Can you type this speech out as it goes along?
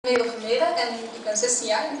Merel en ik ben 16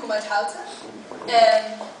 jaar en ik kom uit Houten. En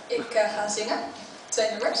ik ga zingen, 2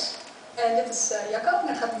 nummers. En dit is Jacco en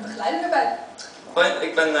daar gaat een begeleider erbij. Hoi,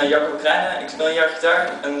 ik ben Jacco, ik speel een jaar gitaar,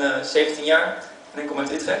 ik ben 17 jaar en ik kom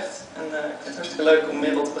uit Utrecht. En ik vind het hartstikke leuk om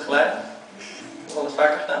Merel te begeleiden. Dat heb ik al eens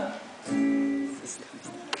vaker gedaan.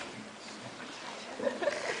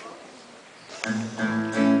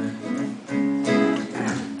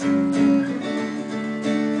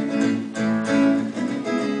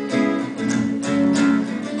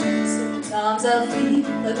 Sometimes I feel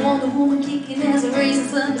like Wonder Woman kicking as a raisin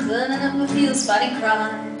sun, burning up the fields, fighting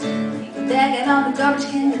crime. People bagging on the garbage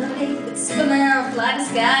can in the lake, but Superman fly the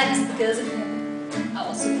sky just because of him. I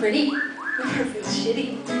was so pretty, it feels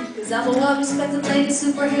shitty, cause I'm a well-respected lady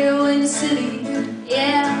superhero in the city.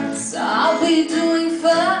 Yeah, so I'll be doing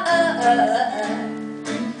fine.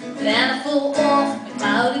 Then I fall off the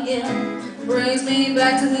cloud again, brings me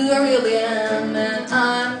back to who I really am. And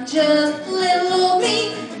I'm just little old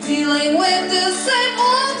me, dealing with the same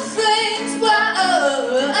old things.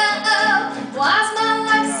 Why's my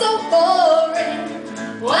life so boring?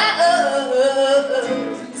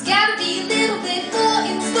 There's gotta be a little bit more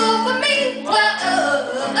in store for me.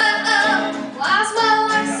 Why's my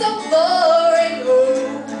life so boring?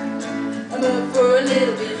 I'm up for a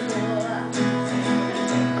little bit more.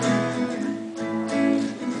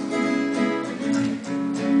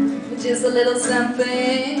 Just a little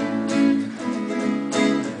something.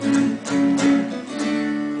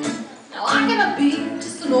 I'm gonna be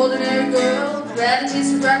just an ordinary girl, gratitude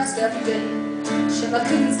for breakfast every day. Shut my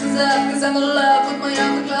cookies cause I'm in love with my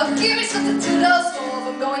younger love. Give me something to dose for if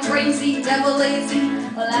I'm going crazy, never lazy.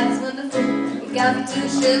 My life is wonderful. We got me 2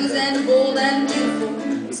 sugars and a bold and beautiful.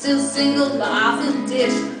 I'm still single, but I feel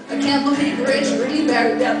ditch. I can't believe rich really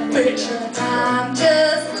married that bitch. And I'm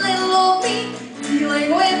just little old me,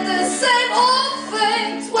 dealing with the same old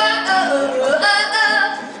things. Why's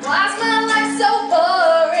my life so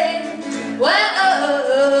boring?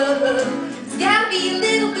 There's gotta be a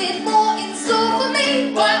little bit more in store for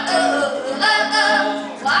me. Why's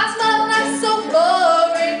my life so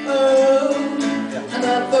boring? I'm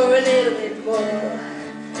up for a little bit more.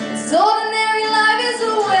 This ordinary life is a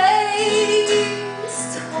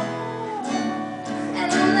waste,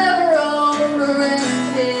 and I'll never own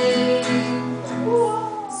anything.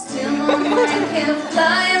 Still my mind can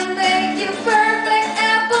fly and make you perfect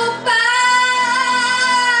apple pie.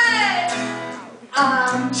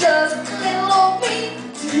 I'm just little old me,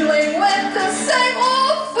 dealing with the same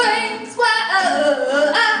old things.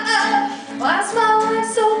 Why's my life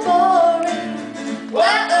so boring?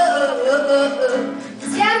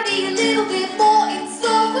 There's gotta be a little bit more in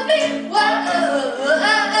store for me. Why's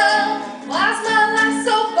my life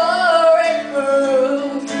so boring?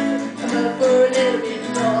 I'm up for a little bit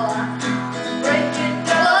more. Break it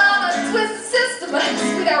down. I'm a twisted system, but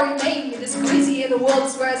sweetheart remain me this crazy in the world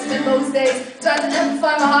is where I spend most days. Trying to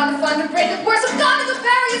amplify my heart and find the brain that works. I'm gonna the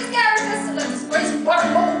various characters to let this crazy water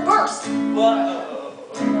bubble burst.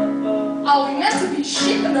 Are we meant to be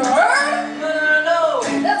sheep in the herd? No.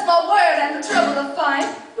 That's my word and the trouble to find.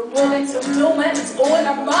 The world ain't so dull, man, it's all in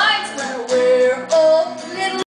our mind.